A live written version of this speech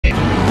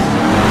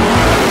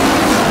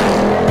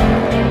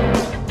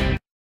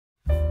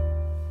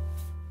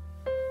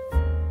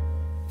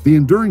The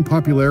enduring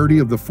popularity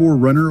of the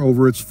 4Runner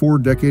over its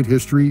 4-decade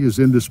history is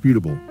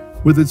indisputable,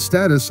 with its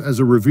status as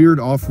a revered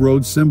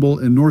off-road symbol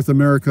in North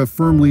America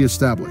firmly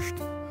established.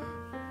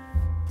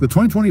 The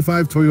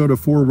 2025 Toyota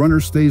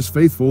 4Runner stays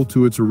faithful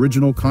to its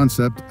original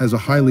concept as a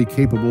highly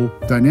capable,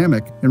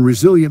 dynamic, and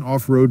resilient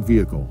off-road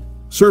vehicle,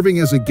 serving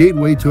as a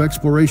gateway to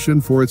exploration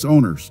for its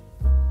owners.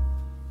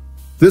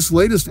 This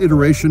latest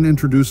iteration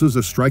introduces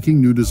a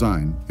striking new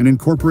design and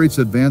incorporates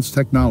advanced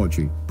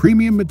technology,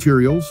 premium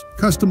materials,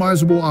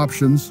 customizable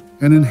options,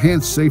 and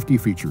enhanced safety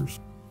features.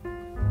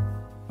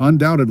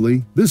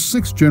 Undoubtedly, this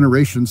 6th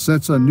generation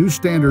sets a new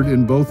standard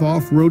in both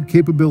off-road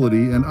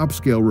capability and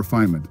upscale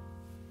refinement.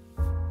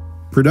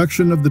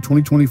 Production of the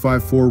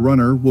 2025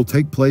 4Runner will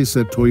take place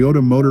at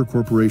Toyota Motor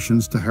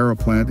Corporation's Tahara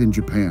plant in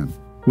Japan,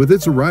 with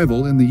its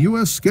arrival in the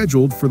U.S.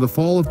 scheduled for the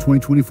fall of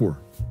 2024.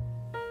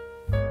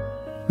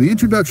 The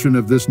introduction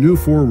of this new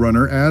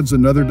 4Runner adds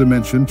another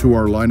dimension to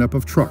our lineup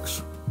of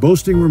trucks,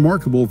 boasting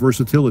remarkable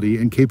versatility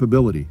and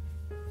capability.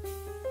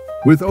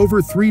 With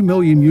over 3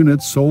 million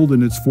units sold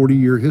in its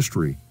 40-year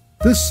history,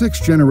 this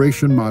 6th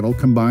generation model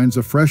combines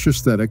a fresh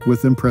aesthetic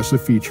with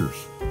impressive features,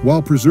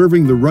 while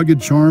preserving the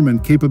rugged charm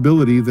and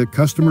capability that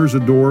customers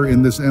adore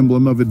in this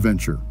emblem of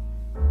adventure.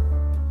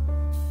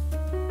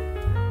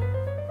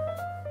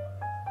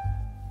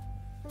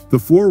 The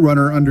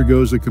 4Runner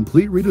undergoes a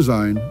complete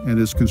redesign and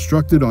is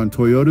constructed on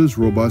Toyota's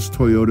robust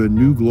Toyota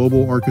New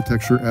Global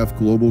Architecture F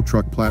Global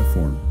Truck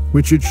platform,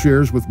 which it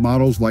shares with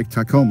models like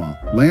Tacoma,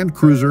 Land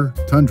Cruiser,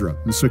 Tundra,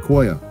 and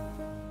Sequoia.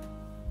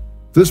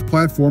 This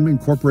platform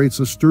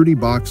incorporates a sturdy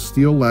box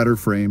steel ladder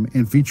frame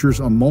and features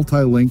a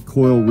multi-link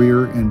coil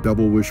rear and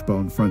double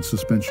wishbone front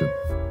suspension.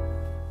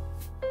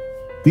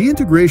 The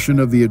integration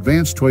of the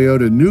advanced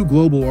Toyota New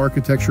Global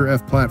Architecture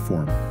F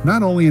platform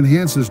not only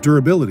enhances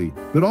durability,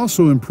 but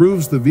also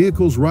improves the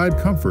vehicle's ride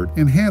comfort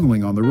and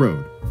handling on the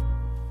road.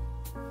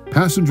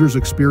 Passengers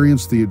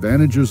experience the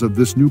advantages of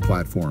this new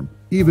platform,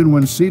 even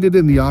when seated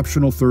in the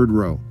optional 3rd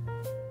row.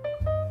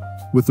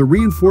 With the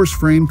reinforced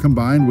frame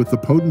combined with the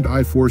potent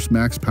iForce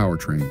Max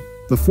powertrain,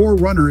 the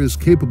 4Runner is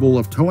capable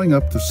of towing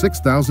up to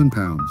 6,000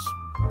 pounds.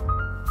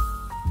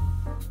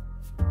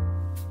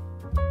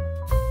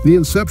 The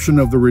inception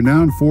of the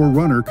renowned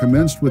 4Runner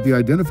commenced with the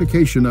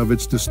identification of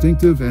its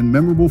distinctive and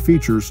memorable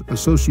features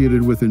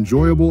associated with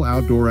enjoyable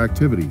outdoor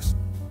activities.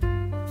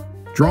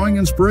 Drawing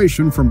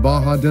inspiration from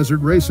Baja Desert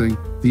racing,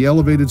 the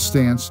elevated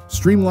stance,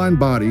 streamlined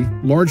body,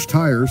 large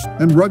tires,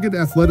 and rugged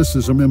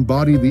athleticism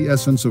embody the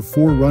essence of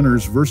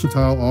 4Runner's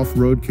versatile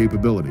off-road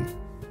capability.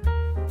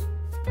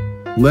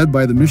 Led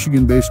by the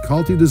Michigan-based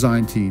Calty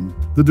design team,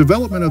 the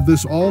development of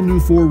this all-new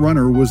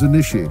 4Runner was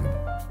initiated.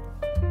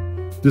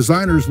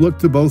 Designers look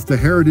to both the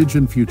heritage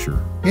and future,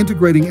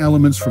 integrating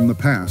elements from the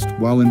past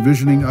while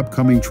envisioning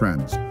upcoming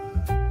trends.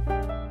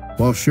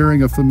 While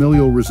sharing a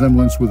familial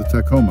resemblance with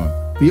the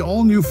Tacoma, the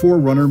all-new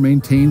 4Runner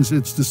maintains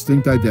its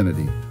distinct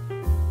identity.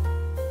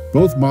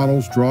 Both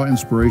models draw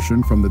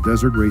inspiration from the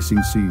desert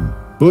racing scene,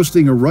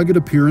 boasting a rugged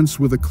appearance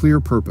with a clear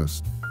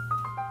purpose.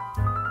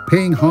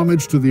 Paying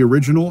homage to the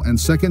original and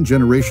 2nd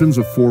generations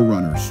of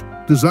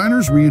 4Runners,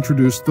 designers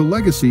reintroduced the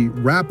legacy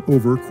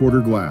wrap-over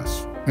quarter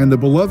glass, and the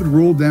beloved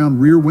roll-down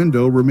rear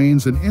window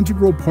remains an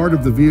integral part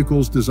of the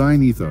vehicle's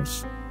design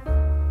ethos.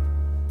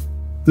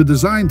 The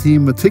design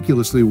team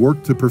meticulously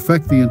worked to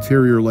perfect the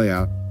interior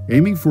layout,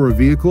 aiming for a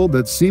vehicle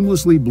that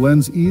seamlessly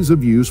blends ease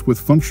of use with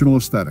functional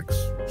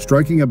aesthetics,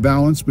 striking a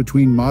balance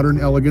between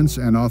modern elegance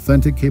and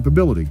authentic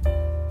capability.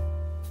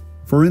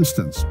 For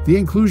instance, the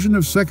inclusion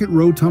of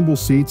 2nd-row tumble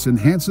seats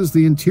enhances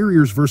the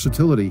interior's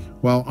versatility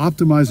while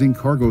optimizing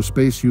cargo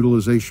space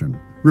utilization,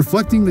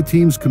 reflecting the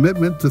team's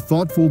commitment to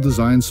thoughtful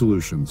design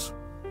solutions.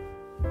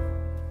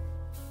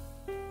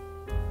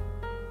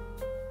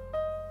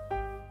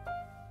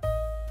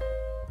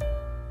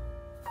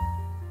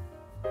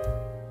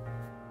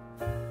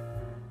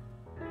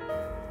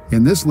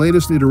 In this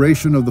latest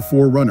iteration of the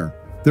 4Runner,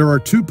 there are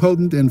 2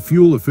 potent and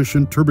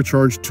fuel-efficient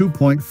turbocharged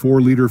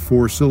 2.4-liter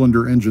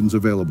 4-cylinder engines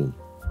available.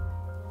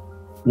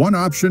 One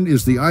option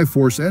is the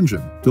iForce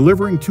engine,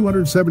 delivering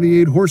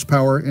 278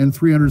 horsepower and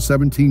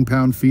 317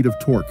 pound-feet of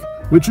torque,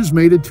 which is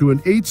mated to an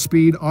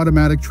 8-speed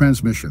automatic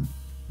transmission.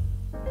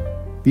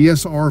 The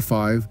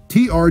SR5,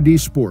 TRD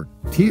Sport,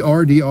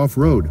 TRD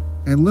Off-Road,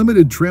 and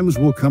limited trims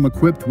will come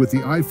equipped with the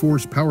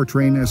iForce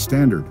powertrain as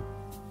standard.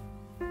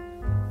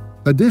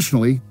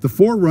 Additionally, the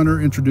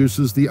 4Runner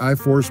introduces the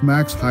iForce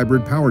Max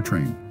hybrid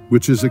powertrain,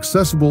 which is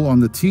accessible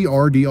on the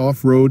TRD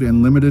Off-Road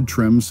and limited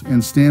trims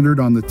and standard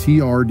on the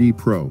TRD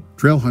Pro,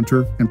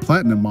 Trailhunter, and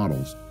Platinum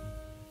models.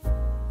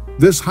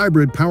 This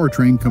hybrid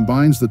powertrain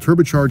combines the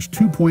turbocharged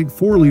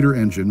 2.4-liter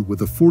engine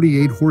with a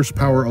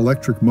 48-horsepower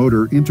electric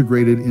motor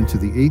integrated into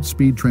the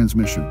 8-speed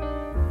transmission.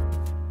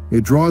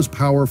 It draws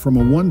power from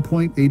a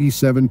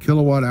 1.87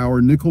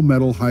 kilowatt-hour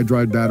nickel-metal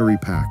hydride battery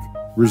pack,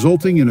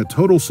 resulting in a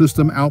total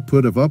system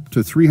output of up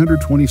to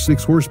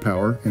 326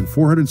 horsepower and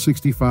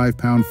 465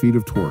 pound-feet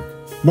of torque,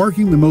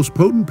 marking the most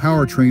potent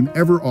powertrain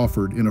ever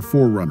offered in a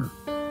 4Runner.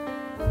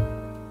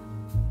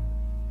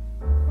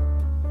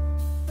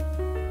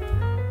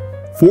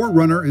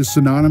 4RUNNER is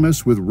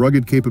synonymous with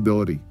rugged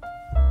capability.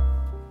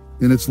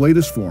 In its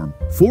latest form,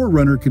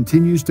 4RUNNER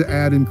continues to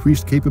add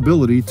increased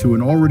capability to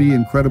an already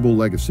incredible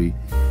legacy.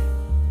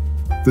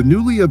 The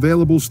newly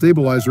available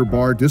stabilizer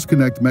bar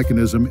disconnect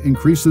mechanism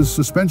increases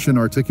suspension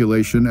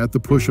articulation at the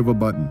push of a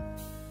button.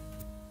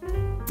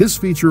 This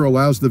feature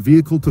allows the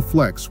vehicle to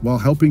flex while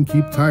helping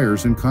keep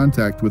tires in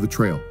contact with the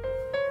trail.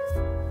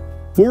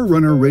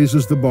 4RUNNER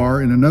raises the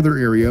bar in another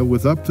area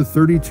with up to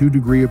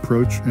 32-degree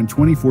approach and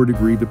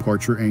 24-degree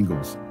departure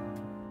angles.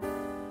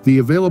 The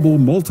available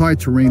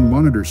multi-terrain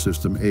monitor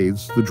system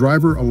aids the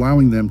driver,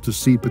 allowing them to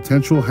see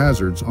potential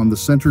hazards on the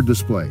center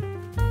display.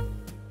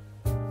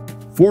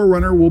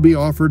 4RUNNER will be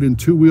offered in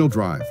two-wheel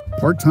drive,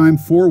 part-time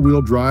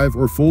four-wheel drive,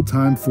 or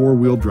full-time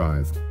four-wheel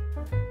drive.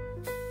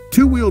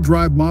 Two-wheel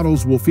drive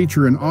models will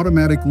feature an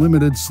automatic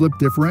limited slip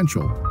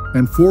differential,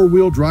 and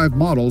four-wheel drive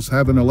models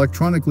have an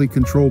electronically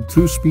controlled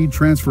two-speed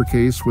transfer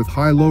case with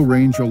high-low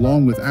range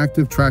along with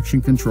active traction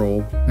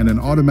control and an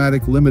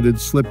automatic limited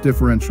slip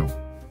differential.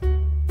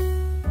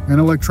 An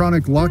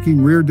electronic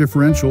locking rear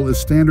differential is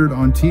standard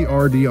on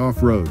TRD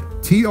Off-Road,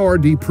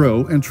 TRD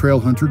Pro, and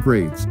Trailhunter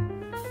grades.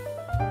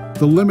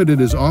 The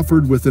Limited is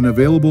offered with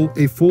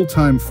a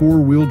full-time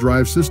four-wheel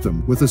drive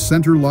system with a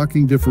center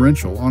locking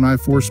differential on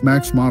iForce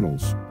Max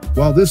models,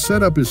 while this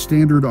setup is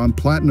standard on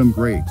Platinum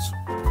grades.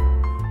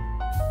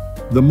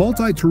 The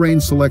Multi-Terrain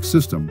Select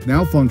system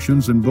now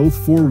functions in both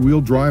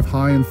four-wheel drive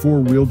high and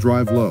four-wheel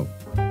drive low.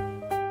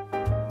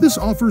 This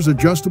offers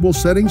adjustable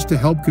settings to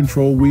help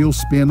control wheel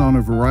spin on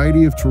a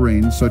variety of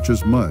terrains such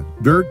as mud,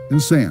 dirt,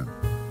 and sand.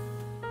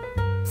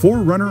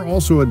 4RUNNER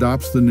also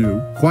adopts the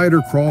new,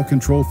 quieter crawl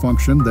control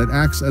function that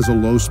acts as a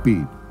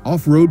low-speed,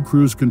 off-road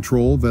cruise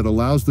control that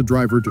allows the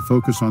driver to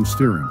focus on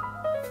steering.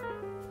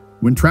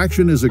 When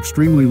traction is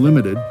extremely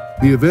limited,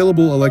 the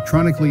available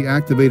electronically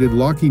activated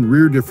locking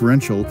rear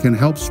differential can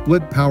help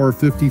split power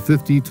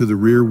 50-50 to the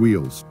rear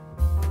wheels.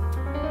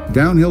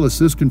 Downhill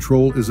assist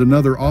control is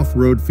another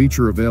off-road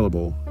feature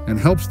available and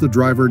helps the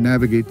driver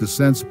navigate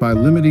descents by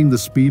limiting the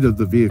speed of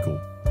the vehicle.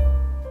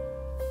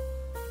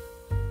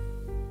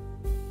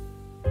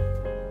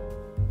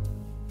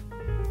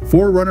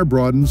 "4RUNNER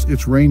broadens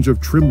its range of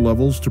trim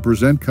levels to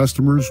present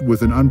customers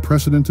with an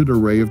unprecedented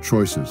array of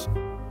choices.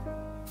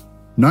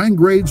 9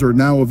 grades are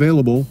now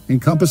available,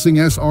 encompassing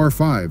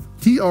SR5,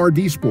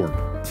 TRD Sport,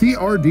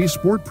 TRD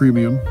Sport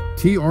Premium,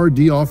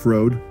 TRD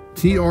Off-Road,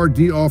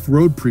 TRD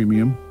Off-Road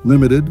Premium,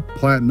 Limited,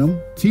 Platinum,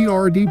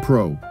 TRD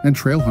Pro, and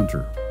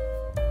Trailhunter.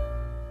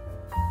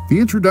 The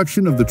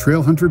introduction of the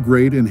Trailhunter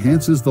grade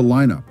enhances the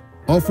lineup,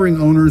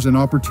 offering owners an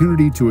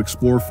opportunity to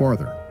explore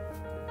farther.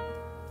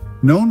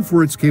 Known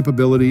for its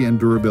capability and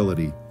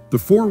durability, the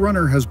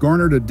 4RUNNER has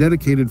garnered a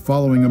dedicated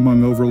following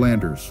among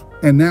overlanders,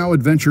 and now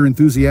adventure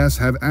enthusiasts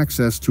have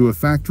access to a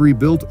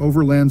factory-built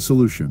overland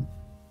solution.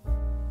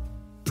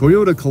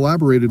 Toyota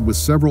collaborated with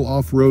several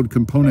off-road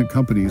component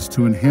companies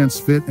to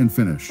enhance fit and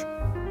finish.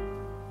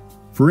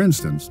 For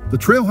instance, the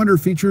Trailhunter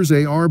features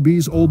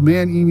ARB's Old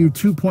Man Emu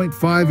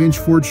 2.5-inch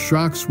forged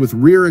shocks with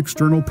rear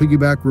external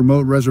piggyback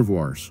remote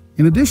reservoirs,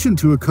 in addition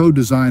to a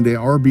co-designed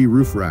ARB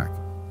roof rack.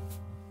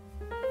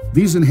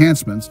 These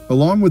enhancements,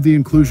 along with the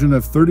inclusion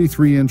of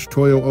 33-inch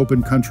Toyo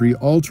Open Country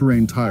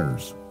all-terrain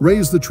tires,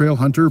 raise the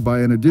Trailhunter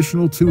by an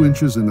additional 2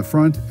 inches in the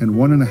front and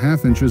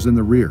 1.5 inches in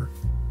the rear.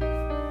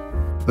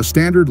 A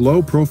standard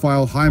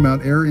low-profile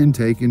high-mount air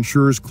intake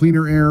ensures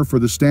cleaner air for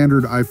the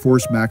standard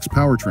iForce Max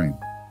powertrain.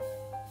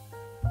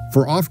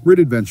 For off-grid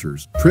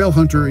adventures,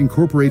 Trailhunter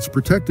incorporates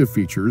protective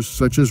features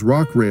such as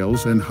rock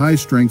rails and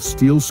high-strength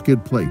steel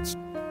skid plates.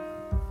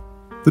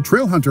 The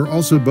Trailhunter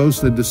also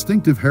boasts a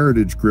distinctive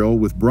heritage grille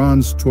with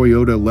bronze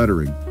Toyota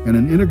lettering and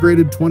an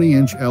integrated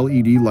 20-inch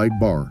LED light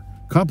bar,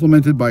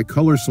 complemented by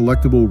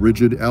color-selectable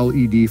rigid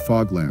LED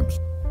fog lamps.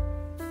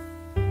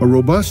 A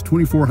robust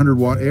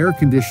 2400-watt air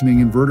conditioning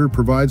inverter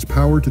provides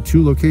power to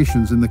 2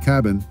 locations in the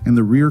cabin and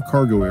the rear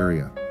cargo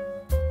area.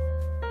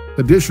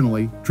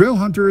 Additionally,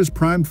 Trailhunter is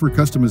primed for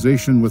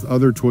customization with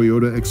other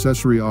Toyota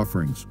accessory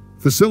offerings,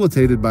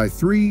 facilitated by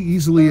 3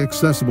 easily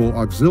accessible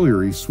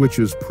auxiliary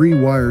switches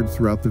pre-wired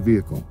throughout the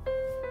vehicle.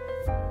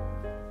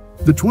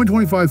 The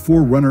 2025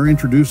 4RUNNER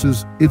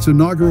introduces its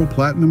inaugural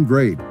Platinum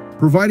grade,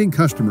 providing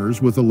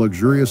customers with a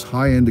luxurious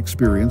high-end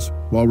experience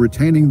while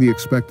retaining the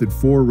expected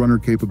 4RUNNER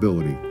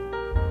capability.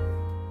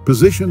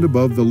 Positioned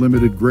above the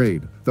Limited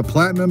grade, the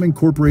Platinum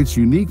incorporates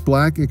unique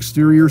black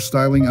exterior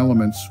styling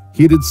elements,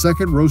 heated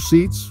second-row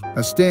seats,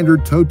 a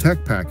standard tow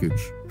tech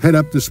package,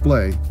 head-up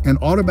display, and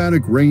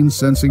automatic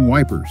rain-sensing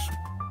wipers.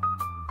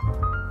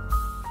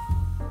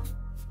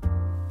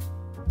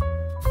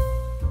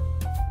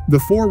 The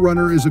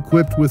 4RUNNER is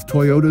equipped with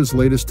Toyota's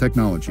latest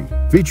technology,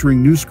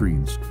 featuring new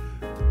screens.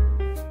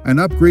 An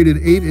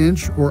upgraded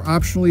 8-inch or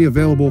optionally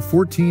available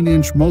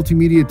 14-inch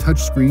multimedia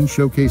touchscreen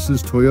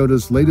showcases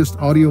Toyota's latest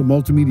audio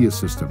multimedia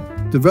system,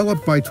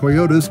 developed by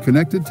Toyota's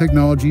Connected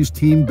Technologies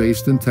team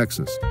based in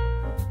Texas.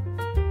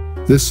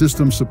 This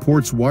system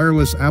supports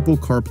wireless Apple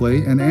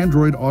CarPlay and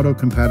Android Auto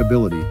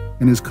compatibility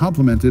and is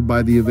complemented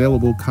by the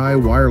available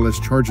Qi wireless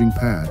charging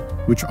pad,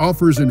 which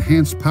offers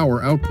enhanced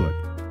power output.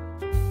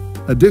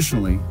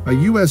 Additionally, a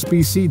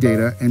USB-C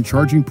data and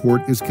charging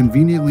port is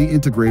conveniently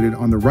integrated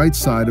on the right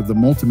side of the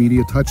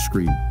multimedia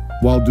touchscreen,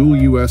 while dual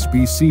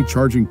USB-C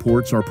charging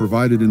ports are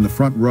provided in the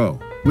front row,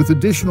 with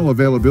additional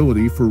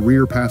availability for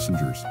rear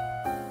passengers.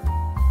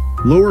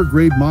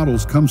 Lower-grade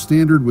models come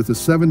standard with a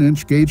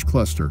 7-inch gauge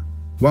cluster,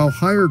 while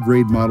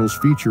higher-grade models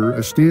feature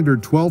a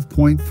standard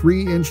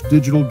 12.3-inch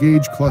digital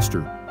gauge cluster.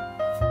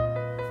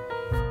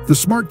 The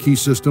Smart Key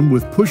system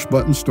with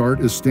push-button start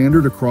is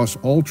standard across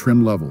all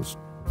trim levels.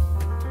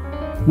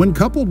 When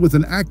coupled with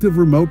an active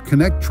remote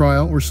connect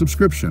trial or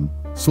subscription,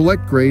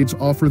 select grades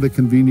offer the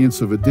convenience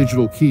of a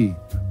digital key,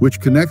 which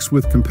connects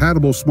with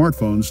compatible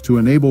smartphones to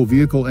enable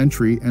vehicle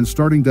entry and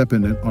starting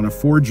dependent on a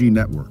 4G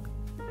network.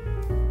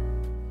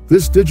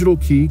 This digital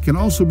key can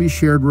also be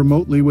shared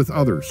remotely with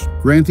others,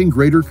 granting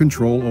greater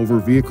control over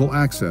vehicle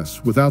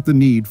access without the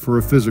need for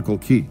a physical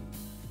key.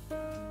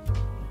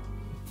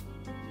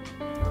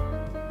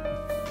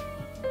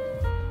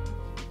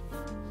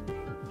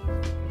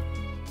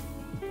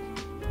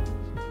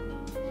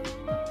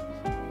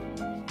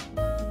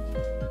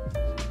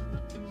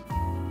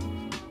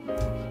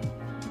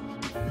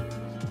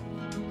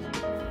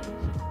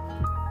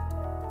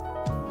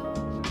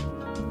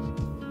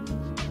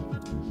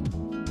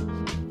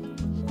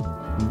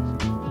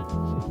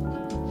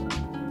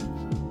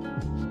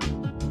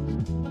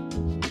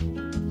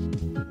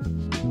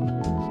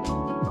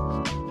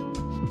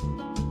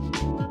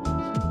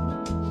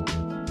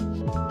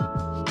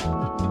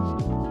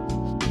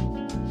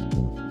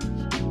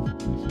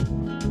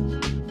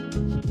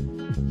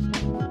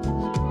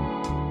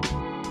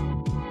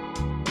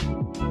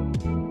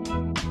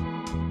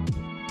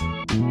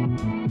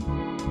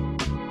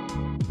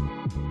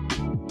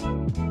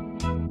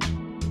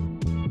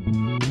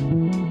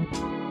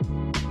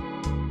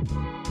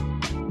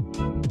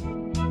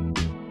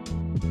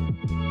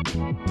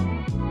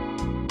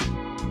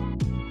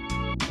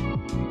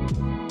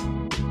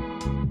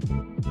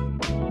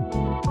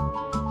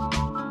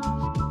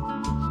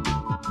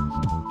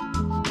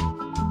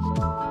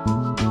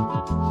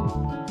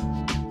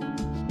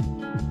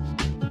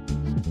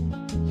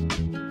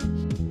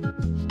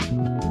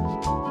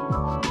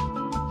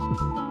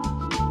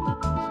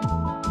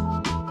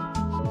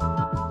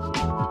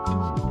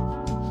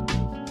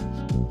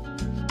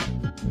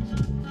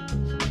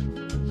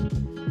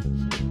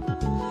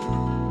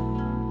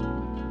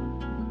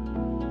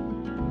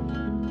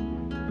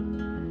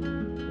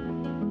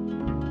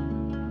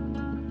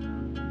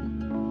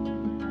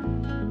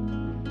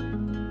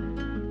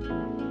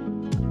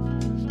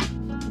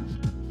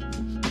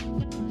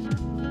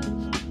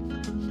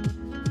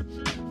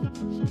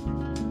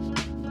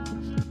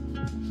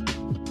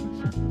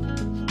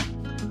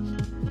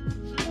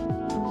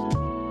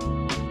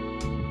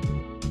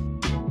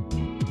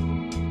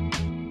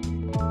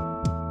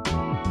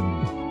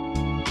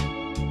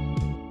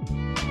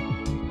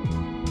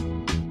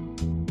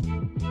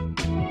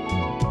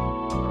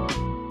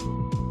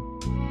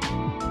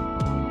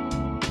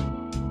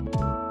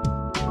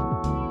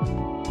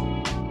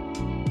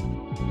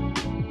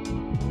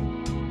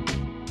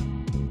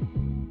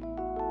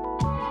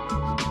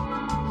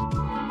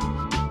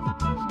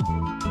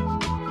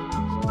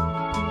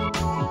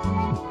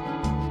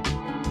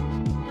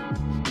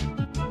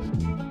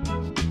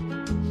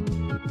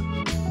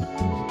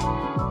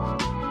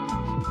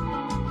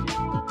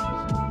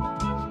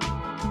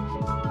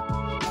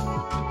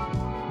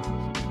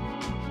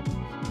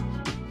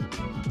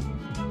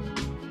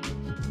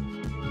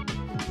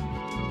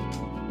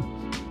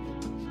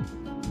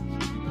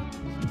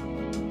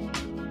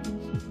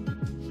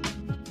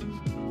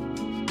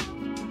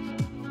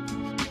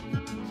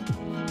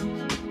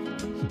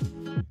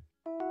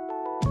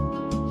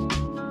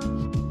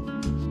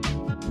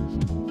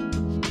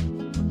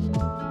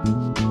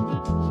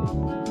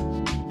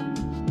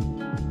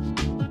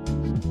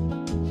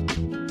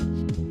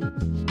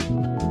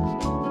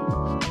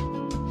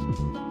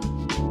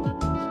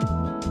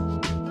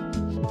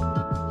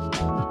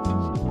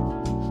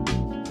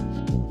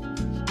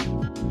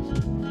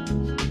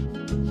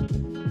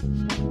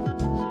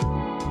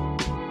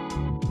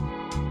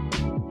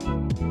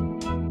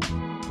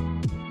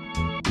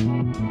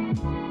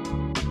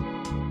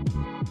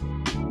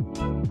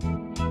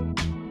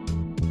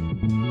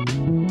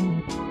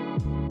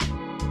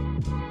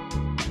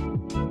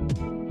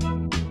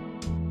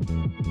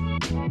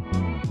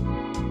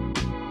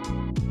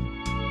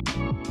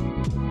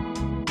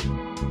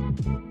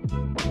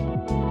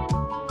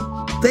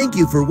 Thank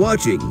you for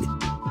watching,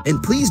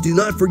 and please do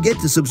not forget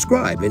to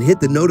subscribe and hit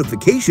the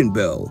notification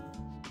bell